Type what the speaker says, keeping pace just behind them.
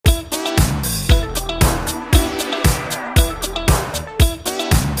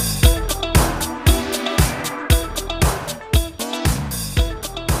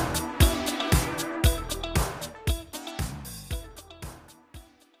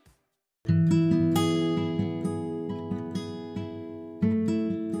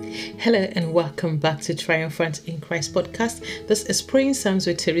Hello and welcome back to Triumphant in Christ podcast. This is Praying Psalms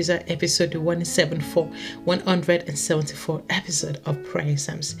with Theresa, episode 174 episode of Praying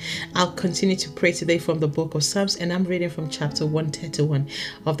Psalms. I'll continue to pray today from the book of Psalms, and I'm reading from chapter 131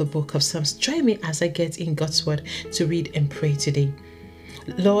 of the book of Psalms. Join me as I get in God's word to read and pray today.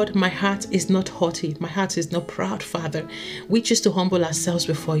 Lord, my heart is not haughty. My heart is not proud, Father. We choose to humble ourselves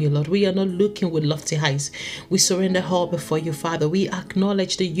before you, Lord. We are not looking with lofty eyes. We surrender all before you, Father. We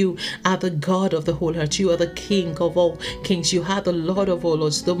acknowledge that you are the God of the whole earth. You are the King of all kings. You are the Lord of all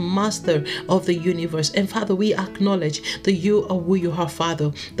lords, the Master of the universe. And Father, we acknowledge that you are who you are,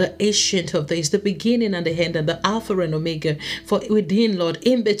 Father, the Ancient of Days, the beginning and the end, and the Alpha and Omega. For within, Lord,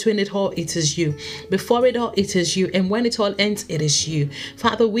 in between it all, it is you. Before it all, it is you. And when it all ends, it is you.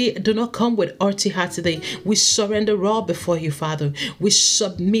 Father, we do not come with haughty heart today. We surrender all before you, Father. We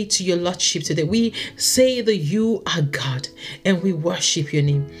submit to your Lordship today. We say that you are God and we worship your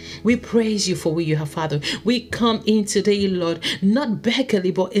name. We praise you for who you are, Father. We come in today, Lord, not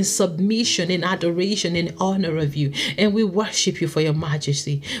beggarly, but in submission, in adoration, in honor of you. And we worship you for your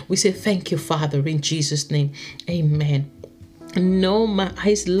majesty. We say thank you, Father, in Jesus' name. Amen. No, my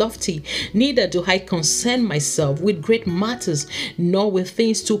eyes lofty, neither do I concern myself with great matters, nor with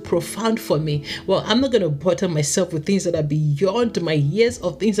things too profound for me. Well, I'm not going to bother myself with things that are beyond my years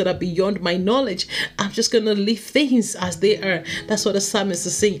or things that are beyond my knowledge. I'm just going to leave things as they are. That's what the psalmist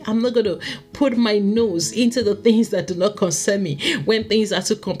is saying. I'm not going to put my nose into the things that do not concern me. When things are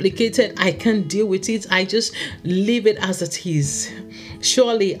too complicated, I can't deal with it. I just leave it as it is.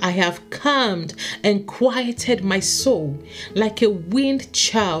 Surely I have calmed and quieted my soul like a weaned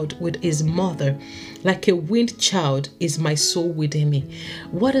child with his mother. Like a weaned child is my soul within me.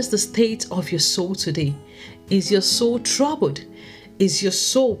 What is the state of your soul today? Is your soul troubled? Is your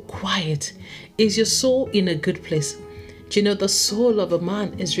soul quiet? Is your soul in a good place? Do you know the soul of a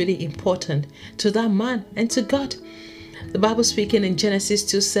man is really important to that man and to God? The Bible speaking in Genesis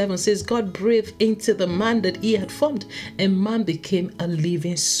 2:7 says, God breathed into the man that he had formed, and man became a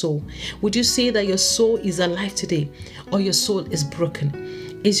living soul. Would you say that your soul is alive today, or your soul is broken?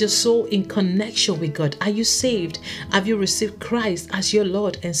 Is your soul in connection with God? Are you saved? Have you received Christ as your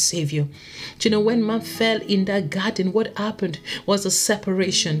Lord and Savior? Do you know when man fell in that garden, what happened was a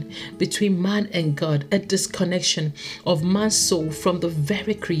separation between man and God, a disconnection of man's soul from the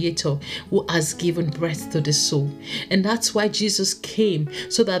very Creator who has given breath to the soul. And that's why Jesus came,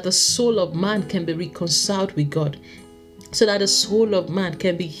 so that the soul of man can be reconciled with God, so that the soul of man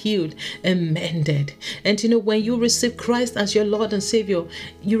can be healed and mended. And you know, when you receive Christ as your Lord and Savior,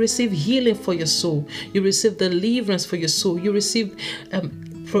 you receive healing for your soul. You receive deliverance for your soul. You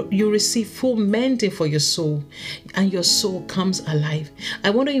receive full mending for your soul, and your soul comes alive. I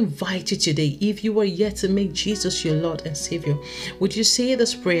want to invite you today, if you are yet to make Jesus your Lord and Savior, would you say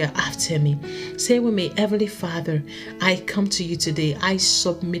this prayer after me? Say with me, Heavenly Father, I come to you today. I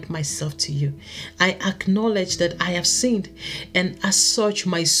submit myself to you. I acknowledge that I have sinned, and as such,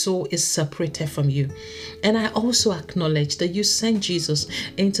 my soul is separated from you. And I also acknowledge that you sent Jesus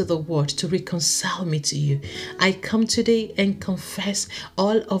into the world to reconcile me to you. I come today and confess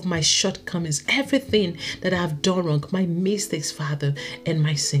all of my shortcomings, everything that I have done wrong, my mistakes, Father, and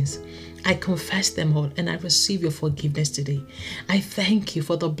my sins. I confess them all, and I receive your forgiveness today. I thank you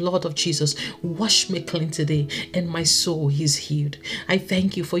for the blood of Jesus. Wash me clean today, and my soul is healed. I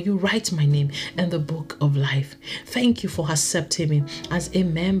thank you for you write my name in the book of life. Thank you for accepting me as a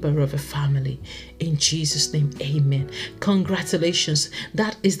member of a family. In Jesus' name, amen. Congratulations.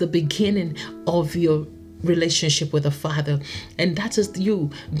 That is the beginning of your relationship with the Father, and that is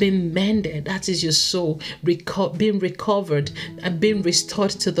you being mended. That is your soul being recovered and being restored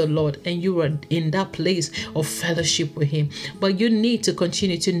to the Lord, and you are in that place of fellowship with Him. But you need to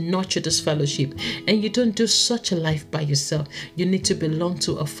continue to nurture this fellowship, and you don't do such a life by yourself. You need to belong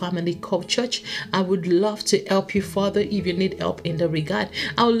to a family called church. I would love to help you further if you need help in the regard.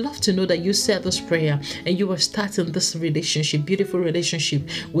 I would love to know that you said this prayer and you are starting this relationship, beautiful relationship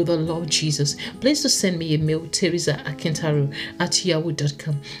with the Lord Jesus. Please just send me email,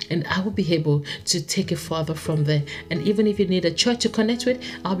 Theresa@yahoo.com, and I will be able to take it further from there. And even if you need a church to connect with,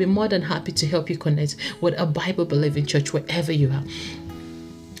 I'll be more than happy to help you connect with a Bible-believing church wherever you are.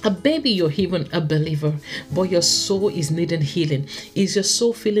 Maybe you're even a believer, but your soul is needing healing. Is your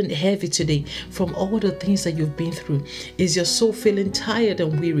soul feeling heavy today from all the things that you've been through? Is your soul feeling tired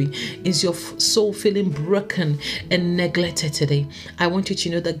and weary? Is your soul feeling broken and neglected today? I want you to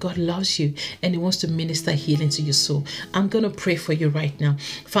know that God loves you and He wants to minister healing to your soul. I'm going to pray for you right now.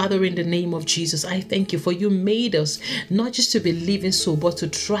 Father, in the name of Jesus, I thank you for you made us not just to be living soul, but to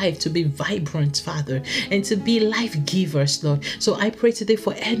thrive, to be vibrant, Father, and to be life givers, Lord. So I pray today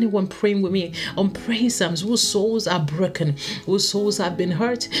for anyone praying with me on praying Psalms whose souls are broken, whose souls have been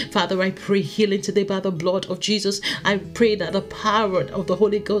hurt, Father, I pray healing today by the blood of Jesus. I pray that the power of the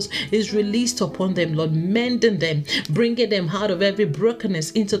Holy Ghost is released upon them, Lord, mending them, bringing them out of every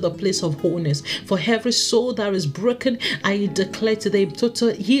brokenness into the place of wholeness. For every soul that is broken, I declare today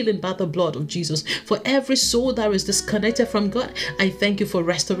total healing by the blood of Jesus. For every soul that is disconnected from God, I thank you for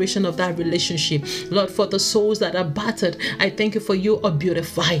restoration of that relationship. Lord, for the souls that are battered, I thank you for you are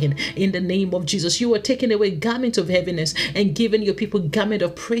beautifying in the name of Jesus. You are taking away garment of heaviness and giving your people garment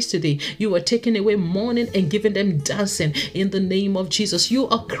of praise today. You are taking away mourning and giving them dancing in the name of Jesus. You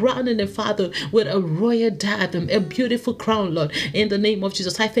are crowning them, Father, with a royal diadem, a beautiful crown, Lord, in the name of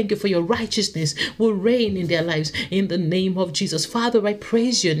Jesus. I thank you for your righteousness will reign in their lives in the name of Jesus. Father, I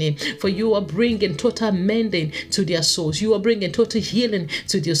praise your name, for you are bringing total mending to their souls. You are bringing total healing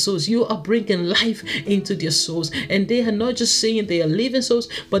to their souls. You are bringing life into their souls. And they are not just saying they are living souls,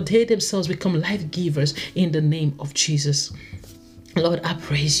 but they themselves become life givers in the name of Jesus. Lord, I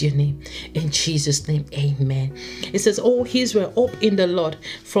praise your name. In Jesus' name, amen. It says, "Oh, Israel, hope in the Lord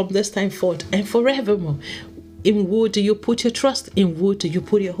from this time forth and forevermore." In who do you put your trust? In who do you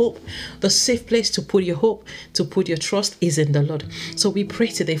put your hope? The safe place to put your hope, to put your trust is in the Lord. So we pray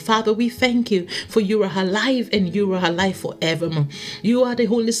today, Father, we thank you for you are alive and you are alive forevermore. You are the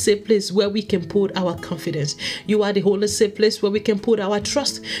only safe place where we can put our confidence. You are the only safe place where we can put our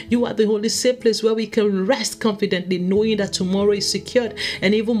trust. You are the only safe place where we can rest confidently knowing that tomorrow is secured,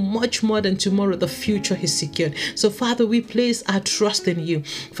 and even much more than tomorrow, the future is secured. So Father, we place our trust in you.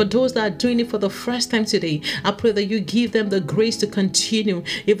 For those that are doing it for the first time today, I pray that you give them the grace to continue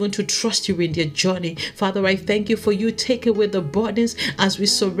even to trust you in their journey. Father, I thank you for you take away the burdens as we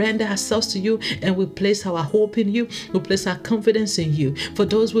surrender ourselves to you and we place our hope in you. We place our confidence in you. For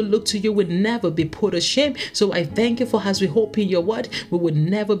those who look to you will never be put to shame. So I thank you for as we hope in your word, we will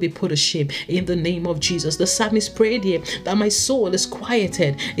never be put to shame in the name of Jesus. The psalmist prayed here that my soul is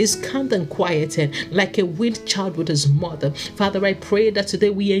quieted, is calmed and quieted like a weaned child with his mother. Father, I pray that today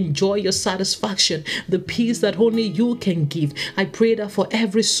we enjoy your satisfaction, the peace that only you can give. I pray that for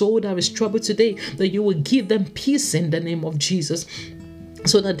every soul that is troubled today, that you will give them peace in the name of Jesus,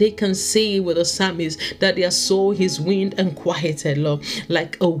 so that they can say with the psalmist that their soul is weaned and quieted, Lord,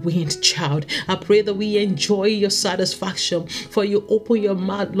 like a weaned child. I pray that we enjoy your satisfaction, for you open your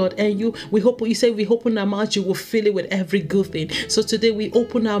mouth, Lord, and you say we open our mouth, you will fill it with every good thing. So today we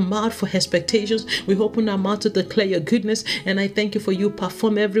open our mouth for expectations. We open our mouth to declare your goodness, and I thank you for you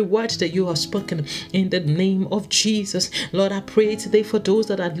perform every word that you have spoken in the name of Jesus. Lord, I pray today for those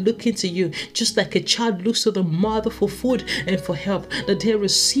that are looking to you, just like a child looks to the mother for food and for help, that they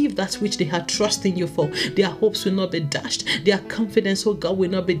receive that which they are trusting you for. Their hopes will not be dashed. Their confidence, oh God, will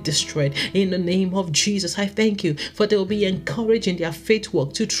not be destroyed. In the name of Jesus, I thank you for they will be encouraged in their faith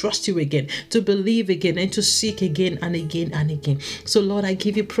work to trust you again, to believe again, and to seek again and again and again. So Lord, I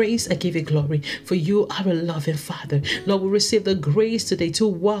give you praise, I give you glory, for you are a loving Father. Lord, we receive the grace today to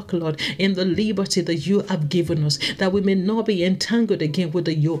walk, Lord, in the liberty that you have given us, that we may not be entangled again with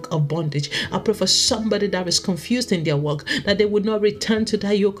the yoke of bondage. I pray for somebody that is confused in their work, that they would not return to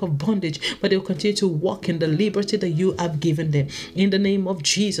that yoke of bondage, but they will continue to walk in the liberty that you have given them. In the name of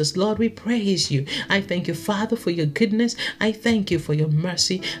Jesus, Lord, we praise you. I thank you, Father, for your goodness. I thank you for your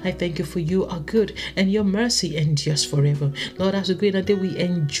mercy. I thank you for you are good and your mercy endures forever. Lord, as we go in a day, we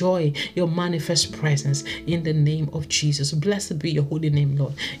enjoy your manifest presence in the name of Jesus. Blessed be your holy name,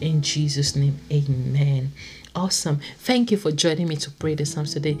 Lord. In Jesus' name, amen. Awesome. Thank you for joining me to pray the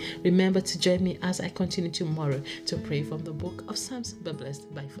Psalms today. Remember to join me as I continue tomorrow to pray from the book of Psalms. Be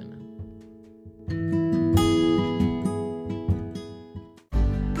blessed. Bye for now.